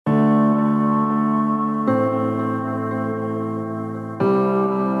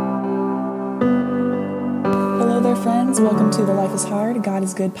friends. Welcome to the Life is Hard, God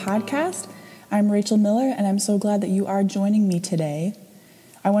is Good podcast. I'm Rachel Miller, and I'm so glad that you are joining me today.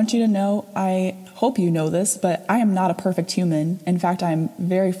 I want you to know, I hope you know this, but I am not a perfect human. In fact, I'm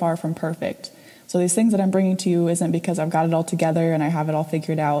very far from perfect. So these things that I'm bringing to you isn't because I've got it all together and I have it all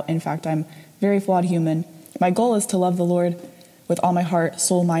figured out. In fact, I'm a very flawed human. My goal is to love the Lord with all my heart,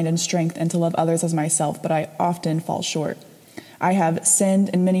 soul, mind, and strength, and to love others as myself, but I often fall short. I have sinned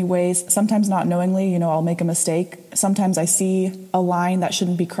in many ways, sometimes not knowingly, I'll make a mistake. Sometimes I see a line that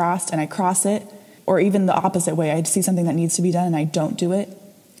shouldn't be crossed and I cross it, or even the opposite way. I see something that needs to be done and I don't do it.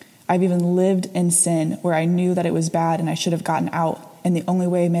 I've even lived in sin where I knew that it was bad and I should have gotten out, and the only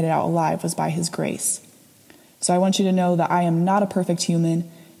way I made it out alive was by His grace. So I want you to know that I am not a perfect human,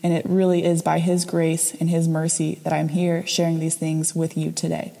 and it really is by His grace and His mercy that I'm here sharing these things with you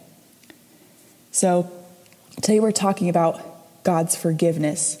today. So today we're talking about God's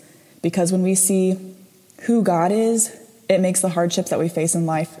forgiveness, because when we see who God is, it makes the hardships that we face in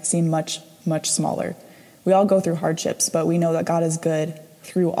life seem much, much smaller. We all go through hardships, but we know that God is good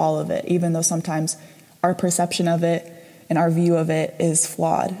through all of it, even though sometimes our perception of it and our view of it is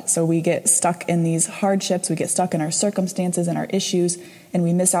flawed. So we get stuck in these hardships, we get stuck in our circumstances and our issues, and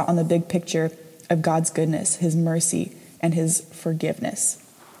we miss out on the big picture of God's goodness, His mercy, and His forgiveness.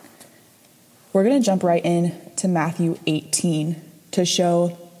 We're going to jump right in to Matthew 18 to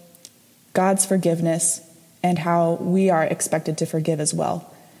show God's forgiveness and how we are expected to forgive as well.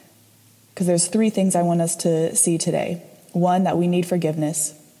 Because there's three things I want us to see today. One, that we need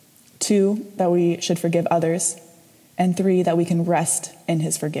forgiveness. Two, that we should forgive others. And three, that we can rest in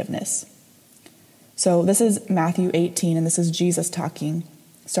His forgiveness. So this is Matthew 18, and this is Jesus talking,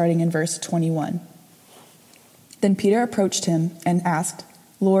 starting in verse 21. Then Peter approached Him and asked,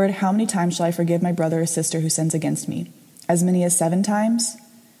 "Lord, how many times shall I forgive my brother or sister who sins against me? As many as 7 times?"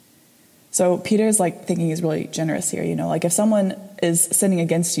 So Peter's thinking he's really generous here. If someone is sinning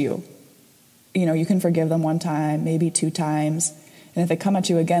against you, you can forgive them 1 time, maybe 2 times. And if they come at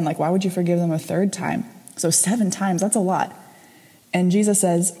you again, why would you forgive them a 3rd time? So 7 times, that's a lot. And Jesus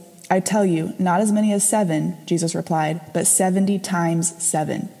says, "I tell you, not as many as 7, Jesus replied, but 70 times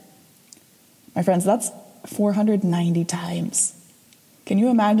 7. My friends, that's 490 times. Can you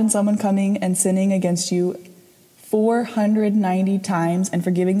imagine someone coming and sinning against you 490 times and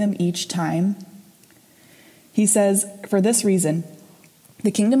forgiving them each time? He says, "For this reason,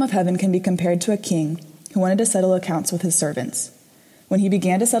 the kingdom of heaven can be compared to a king who wanted to settle accounts with his servants. When he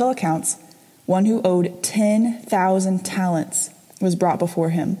began to settle accounts, one who owed 10,000 talents was brought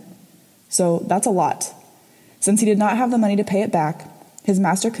before him." So that's a lot. Since he did not have the money to pay it back, his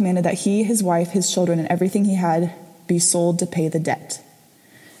master commanded that he, his wife, his children, and everything he had be sold to pay the debt.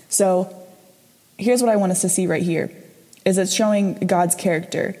 So here's what I want us to see right here, is it's showing God's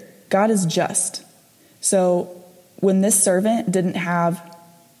character. God is just. So when this servant didn't have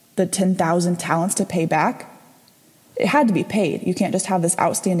the 10,000 talents to pay back, it had to be paid. You can't just have this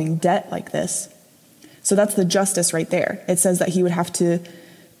outstanding debt like this. So that's the justice right there. It says that he would have to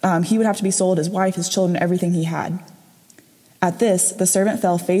be sold, his wife, his children, everything he had. At this, the servant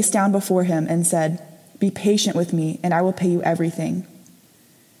fell face down before him and said, "Be patient with me, and I will pay you everything."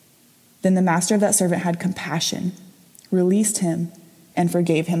 Then the master of that servant had compassion, released him, and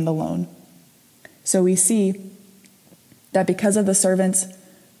forgave him the loan. So we see that because of the servant's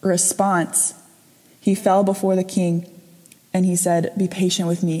response, he fell before the king and he said, "Be patient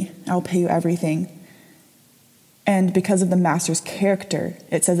with me, I'll pay you everything." And because of the master's character,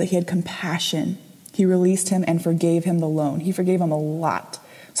 it says that he had compassion. He released him and forgave him the loan. He forgave him a lot.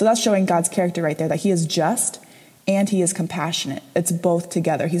 So that's showing God's character right there, that He is just and He is compassionate. It's both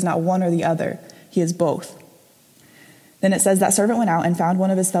together. He's not one or the other. He is both. Then it says that servant went out and found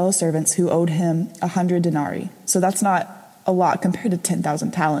one of his fellow servants who owed him 100 denarii. So that's not a lot compared to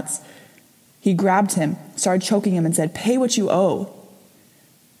 10,000 talents. He grabbed him, started choking him, and said, "Pay what you owe."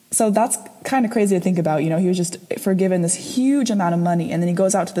 So that's kind of crazy to think about. He was just forgiven this huge amount of money, and then he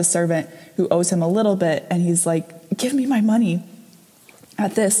goes out to the servant who owes him a little bit, and he's like, "Give me my money."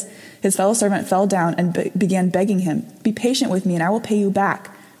 At this, his fellow servant fell down and began begging him, "Be patient with me and I will pay you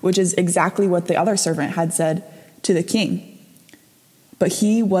back," which is exactly what the other servant had said to the king. But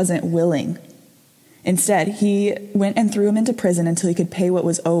he wasn't willing. Instead, he went and threw him into prison until he could pay what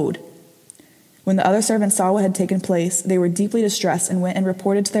was owed. When the other servants saw what had taken place, they were deeply distressed and went and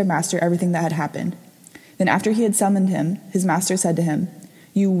reported to their master everything that had happened. Then after he had summoned him, his master said to him,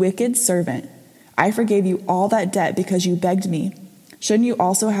 "You wicked servant, I forgave you all that debt because you begged me. Shouldn't you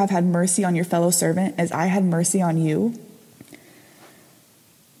also have had mercy on your fellow servant as I had mercy on you?"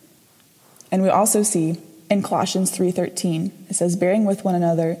 And we also see In Colossians 3:13, it says, bearing with one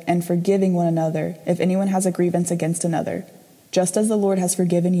another and forgiving one another if anyone has a grievance against another, just as the Lord has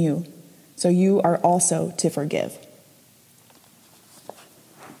forgiven you, so you are also to forgive.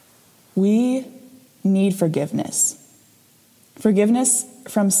 We need forgiveness. Forgiveness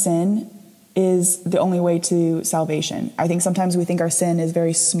from sin is the only way to salvation. I think sometimes we think our sin is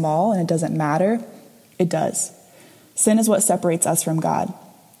very small and it doesn't matter. It does. Sin is what separates us from God.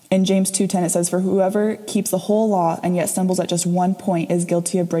 In James 2:10, it says, for whoever keeps the whole law and yet stumbles at just one point is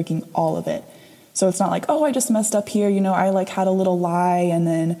guilty of breaking all of it. So it's not like, oh, I just messed up here. I had a little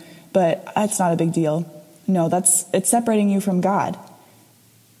lie but it's not a big deal. No, it's separating you from God.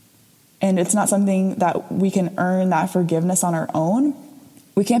 And it's not something that we can earn that forgiveness on our own.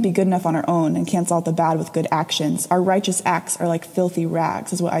 We can't be good enough on our own and cancel out the bad with good actions. Our righteous acts are like filthy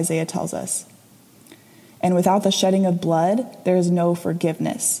rags, is what Isaiah tells us. And without the shedding of blood, there is no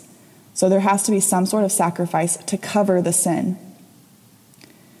forgiveness. So there has to be some sort of sacrifice to cover the sin.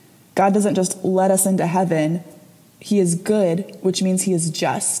 God doesn't just let us into heaven. He is good, which means he is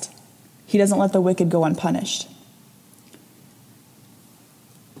just. He doesn't let the wicked go unpunished.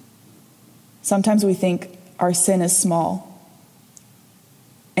 Sometimes we think our sin is small.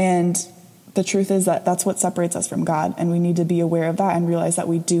 And the truth is that that's what separates us from God. And we need to be aware of that and realize that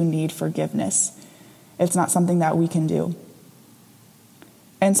we do need forgiveness. It's not something that we can do.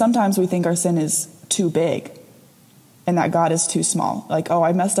 And sometimes we think our sin is too big and that God is too small. Like, oh,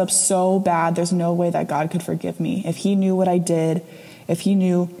 I messed up so bad. There's no way that God could forgive me. If he knew what I did, if he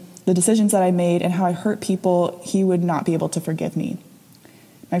knew the decisions that I made and how I hurt people, he would not be able to forgive me.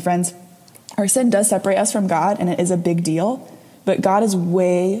 My friends, our sin does separate us from God, and it is a big deal, but God is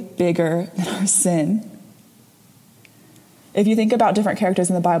way bigger than our sin. If you think about different characters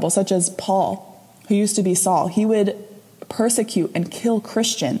in the Bible, such as Paul, who used to be Saul, he would persecute and kill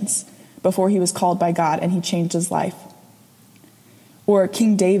Christians before he was called by God and he changed his life. Or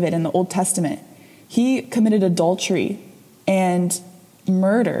King David in the Old Testament, he committed adultery and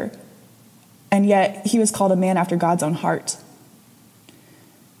murder, and yet he was called a man after God's own heart.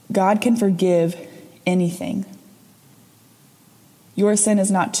 God can forgive anything. Your sin is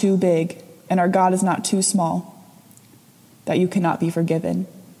not too big, and our God is not too small that you cannot be forgiven.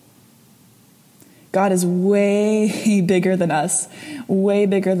 God is way bigger than us, way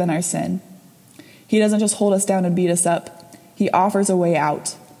bigger than our sin. He doesn't just hold us down and beat us up. He offers a way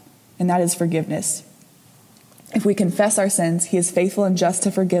out, and that is forgiveness. If we confess our sins, he is faithful and just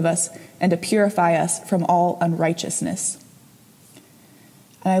to forgive us and to purify us from all unrighteousness.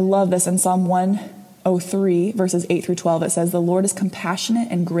 And I love this in Psalm 103, verses 8 through 12. It says, the Lord is compassionate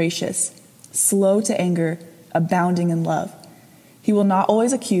and gracious, slow to anger, abounding in love. He will not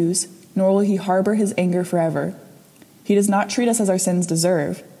always accuse, nor will he harbor his anger forever. He does not treat us as our sins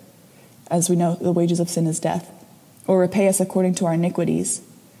deserve. As we know, the wages of sin is death, or repay us according to our iniquities.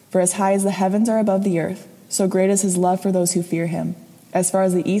 For as high as the heavens are above the earth, so great is his love for those who fear him. As far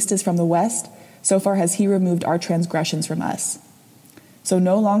as the east is from the west, so far has he removed our transgressions from us. So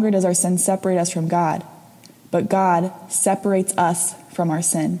no longer does our sin separate us from God, but God separates us from our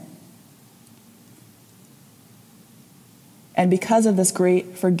sin. And because of this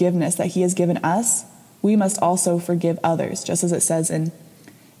great forgiveness that he has given us, we must also forgive others, just as it says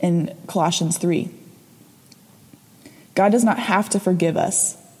in Colossians 3. God does not have to forgive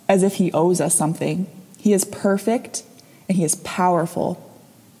us as if he owes us something. He is perfect and he is powerful.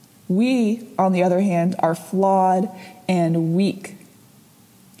 We, on the other hand, are flawed and weak.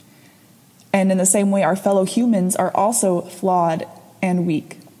 And in the same way, our fellow humans are also flawed and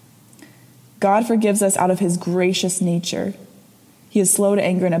weak. God forgives us out of his gracious nature. He is slow to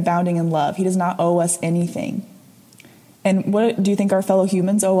anger and abounding in love. He does not owe us anything. And what do you think our fellow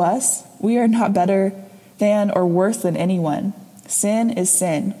humans owe us? We are not better than or worse than anyone. Sin is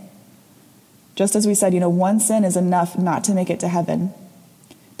sin. Just as we said, one sin is enough not to make it to heaven,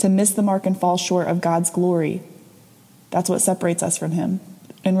 to miss the mark and fall short of God's glory. That's what separates us from him.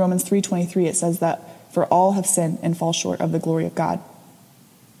 In Romans 3:23, it says that for all have sinned and fall short of the glory of God.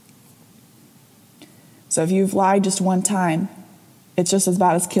 So if you've lied just one time, it's just as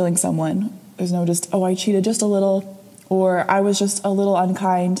bad as killing someone. There's no just, I cheated just a little, or I was just a little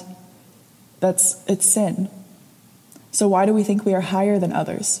unkind. It's sin. So why do we think we are higher than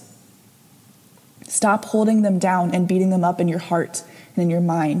others? Stop holding them down and beating them up in your heart and in your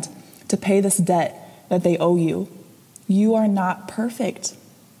mind to pay this debt that they owe you. You are not perfect.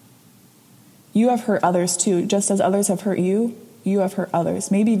 You have hurt others too. Just as others have hurt you, you have hurt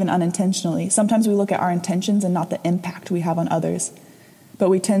others, maybe even unintentionally. Sometimes we look at our intentions and not the impact we have on others, but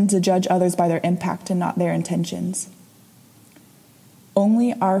we tend to judge others by their impact and not their intentions.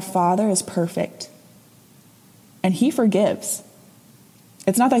 Only our Father is perfect, And he forgives.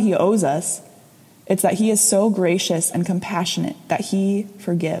 It's not that he owes us. It's that he is so gracious and compassionate that he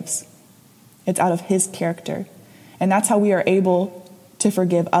forgives. It's out of his character. And that's how we are able to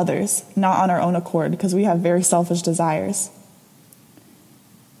forgive others, not on our own accord, because we have very selfish desires.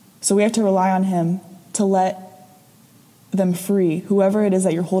 So we have to rely on him to let them free, whoever it is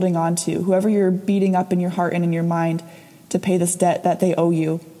that you're holding on to, whoever you're beating up in your heart and in your mind to pay this debt that they owe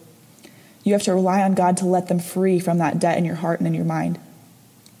you. You have to rely on God to let them free from that debt in your heart and in your mind.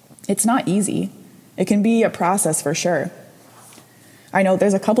 It's not easy. It can be a process for sure. I know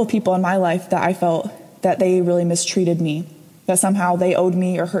there's a couple people in my life that I felt that they really mistreated me, that somehow they owed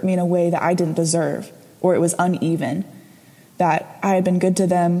me or hurt me in a way that I didn't deserve, or it was uneven, that I had been good to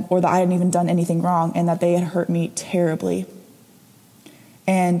them or that I hadn't even done anything wrong and that they had hurt me terribly.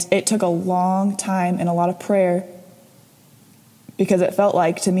 And it took a long time and a lot of prayer because it felt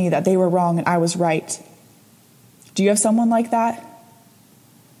like to me that they were wrong and I was right. Do you have someone like that?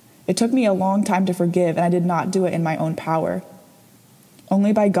 It took me a long time to forgive, and I did not do it in my own power.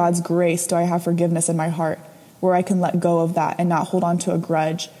 Only by God's grace do I have forgiveness in my heart, where I can let go of that and not hold on to a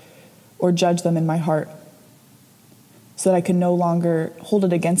grudge or judge them in my heart, so that I can no longer hold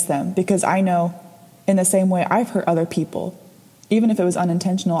it against them. Because I know in the same way I've hurt other people, even if it was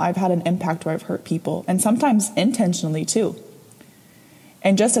unintentional, I've had an impact where I've hurt people, and sometimes intentionally too.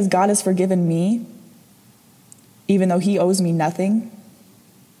 And just as God has forgiven me, even though he owes me nothing,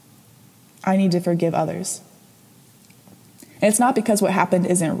 I need to forgive others. And it's not because what happened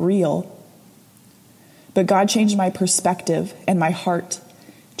isn't real, but God changed my perspective and my heart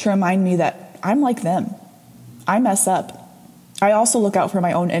to remind me that I'm like them. I mess up. I also look out for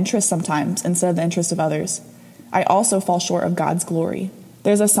my own interests sometimes instead of the interests of others. I also fall short of God's glory.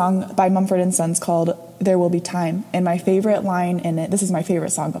 There's a song by Mumford & Sons called There Will Be Time, and my favorite line in it, this is my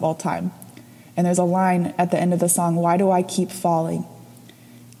favorite song of all time, and there's a line at the end of the song, why do I keep falling?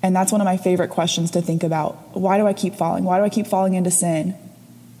 And that's one of my favorite questions to think about. Why do I keep falling? Why do I keep falling into sin?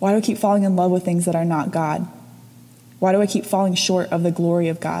 Why do I keep falling in love with things that are not God? Why do I keep falling short of the glory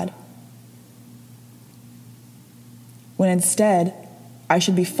of God? When instead, I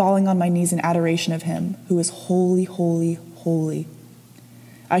should be falling on my knees in adoration of him who is holy, holy, holy.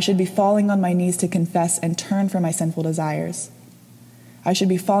 I should be falling on my knees to confess and turn from my sinful desires. I should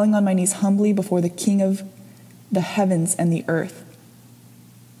be falling on my knees humbly before the King of the heavens and the earth.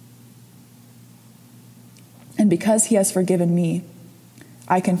 And because he has forgiven me,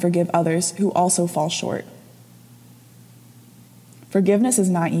 I can forgive others who also fall short. Forgiveness is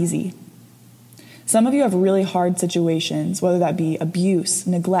not easy. Some of you have really hard situations, whether that be abuse,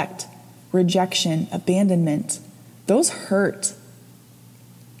 neglect, rejection, abandonment. Those hurt.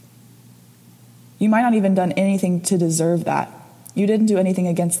 You might not even done anything to deserve that. You didn't do anything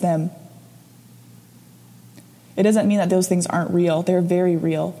against them. It doesn't mean that those things aren't real. They're very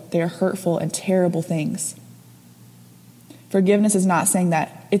real. They are hurtful and terrible things. Forgiveness is not saying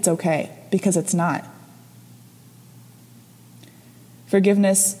that it's okay, because it's not.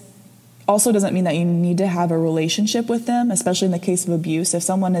 Forgiveness also doesn't mean that you need to have a relationship with them, especially in the case of abuse. If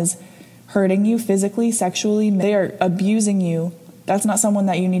someone is hurting you physically, sexually, they are abusing you, that's not someone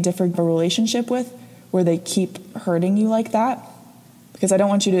that you need to forgive a relationship with where they keep hurting you like that, because I don't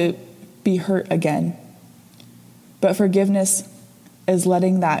want you to be hurt again. But forgiveness is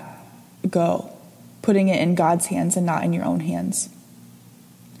letting that go, putting it in God's hands and not in your own hands.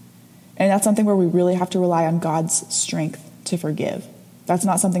 And that's something where we really have to rely on God's strength to forgive. That's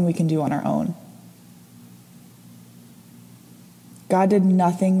not something we can do on our own. God did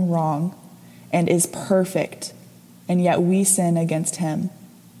nothing wrong and is perfect, and yet we sin against him.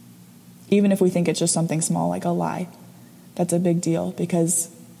 Even if we think it's just something small like a lie, that's a big deal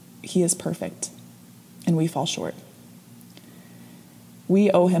because he is perfect and we fall short. We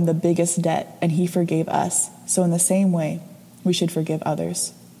owe him the biggest debt, and he forgave us. So in the same way, we should forgive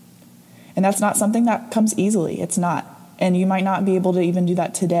others. And that's not something that comes easily. It's not. And you might not be able to even do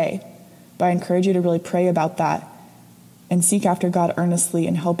that today. But I encourage you to really pray about that and seek after God earnestly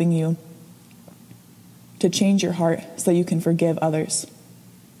in helping you to change your heart so that you can forgive others.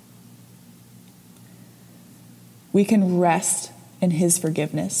 We can rest in his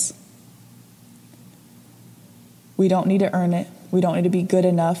forgiveness. We don't need to earn it. We don't need to be good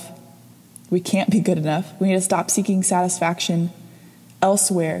enough. We can't be good enough. We need to stop seeking satisfaction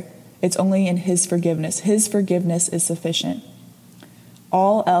elsewhere. It's only in his forgiveness. His forgiveness is sufficient.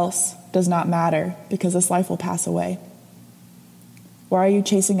 All else does not matter because this life will pass away. Why are you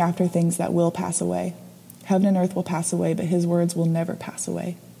chasing after things that will pass away? Heaven and earth will pass away, but his words will never pass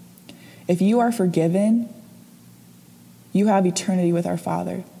away. If you are forgiven, you have eternity with our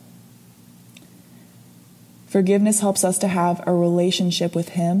Father. Forgiveness helps us to have a relationship with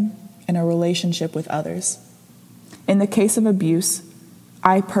Him and a relationship with others. In the case of abuse,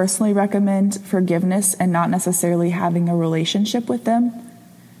 I personally recommend forgiveness and not necessarily having a relationship with them.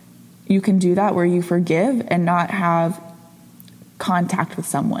 You can do that where you forgive and not have contact with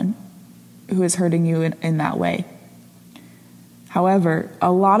someone who is hurting you in that way. However,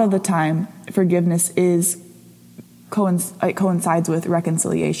 a lot of the time, forgiveness coincides with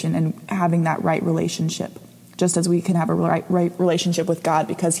reconciliation and having that right relationship, just as we can have a right relationship with God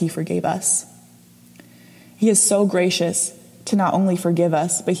because He forgave us. He is so gracious to not only forgive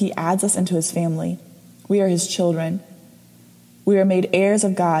us, but He adds us into His family. We are His children. We are made heirs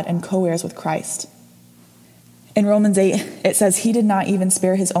of God and co-heirs with Christ. In Romans 8, it says, He did not even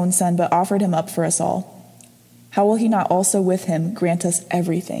spare His own Son, but offered Him up for us all. How will He not also with Him grant us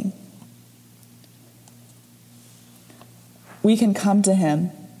everything? We can come to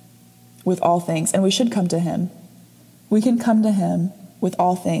Him with all things, and we should come to Him. We can come to Him with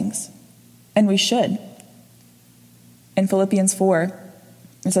all things, and we should. In Philippians 4,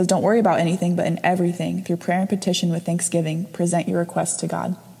 it says, don't worry about anything, but in everything, through prayer and petition with thanksgiving, present your requests to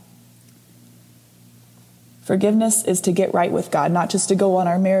God. Forgiveness is to get right with God, not just to go on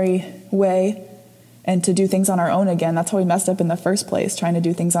our merry way and to do things on our own again. That's how we messed up in the first place, trying to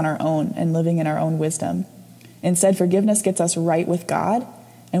do things on our own and living in our own wisdom. Instead, forgiveness gets us right with God,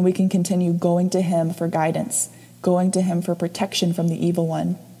 and we can continue going to Him for guidance, going to Him for protection from the evil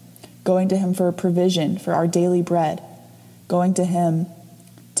one, going to Him for provision for our daily bread, going to Him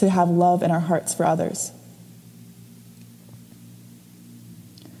to have love in our hearts for others.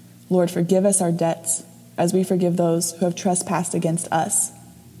 Lord, forgive us our debts as we forgive those who have trespassed against us.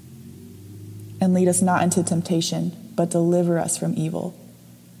 And lead us not into temptation, but deliver us from evil.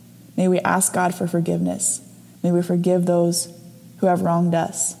 May we ask God for forgiveness. May we forgive those who have wronged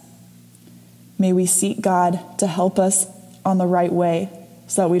us. May we seek God to help us on the right way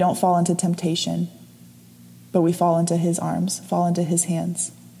so that we don't fall into temptation, but we fall into His arms, fall into His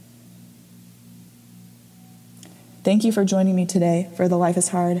hands. Thank you for joining me today for the Life is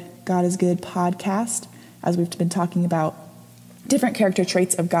Hard, God is Good podcast, as we've been talking about different character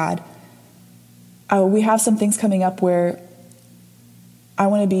traits of God. We have some things coming up where I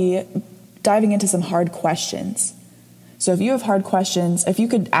want to be diving into some hard questions. So if you have hard questions, if you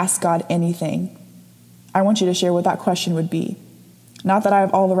could ask God anything, I want you to share what that question would be. Not that I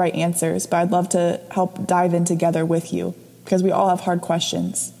have all the right answers, but I'd love to help dive in together with you because we all have hard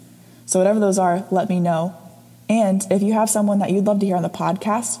questions. So whatever those are, let me know. And if you have someone that you'd love to hear on the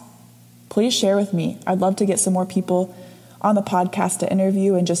podcast, please share with me. I'd love to get some more people on the podcast to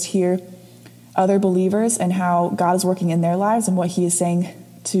interview and just hear other believers and how God is working in their lives and what He is saying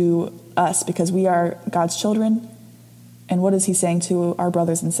to us because we are God's children. And what is He saying to our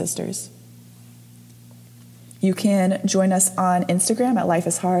brothers and sisters? You can join us on Instagram at Life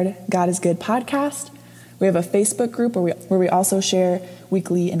is Hard, God is Good podcast. We have a Facebook group where we also share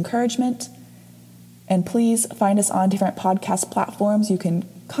weekly encouragement. And please find us on different podcast platforms. You can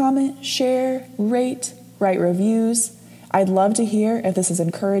comment, share, rate, write reviews. I'd love to hear if this is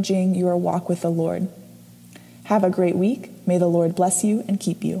encouraging your walk with the Lord. Have a great week. May the Lord bless you and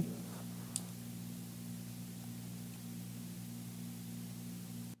keep you.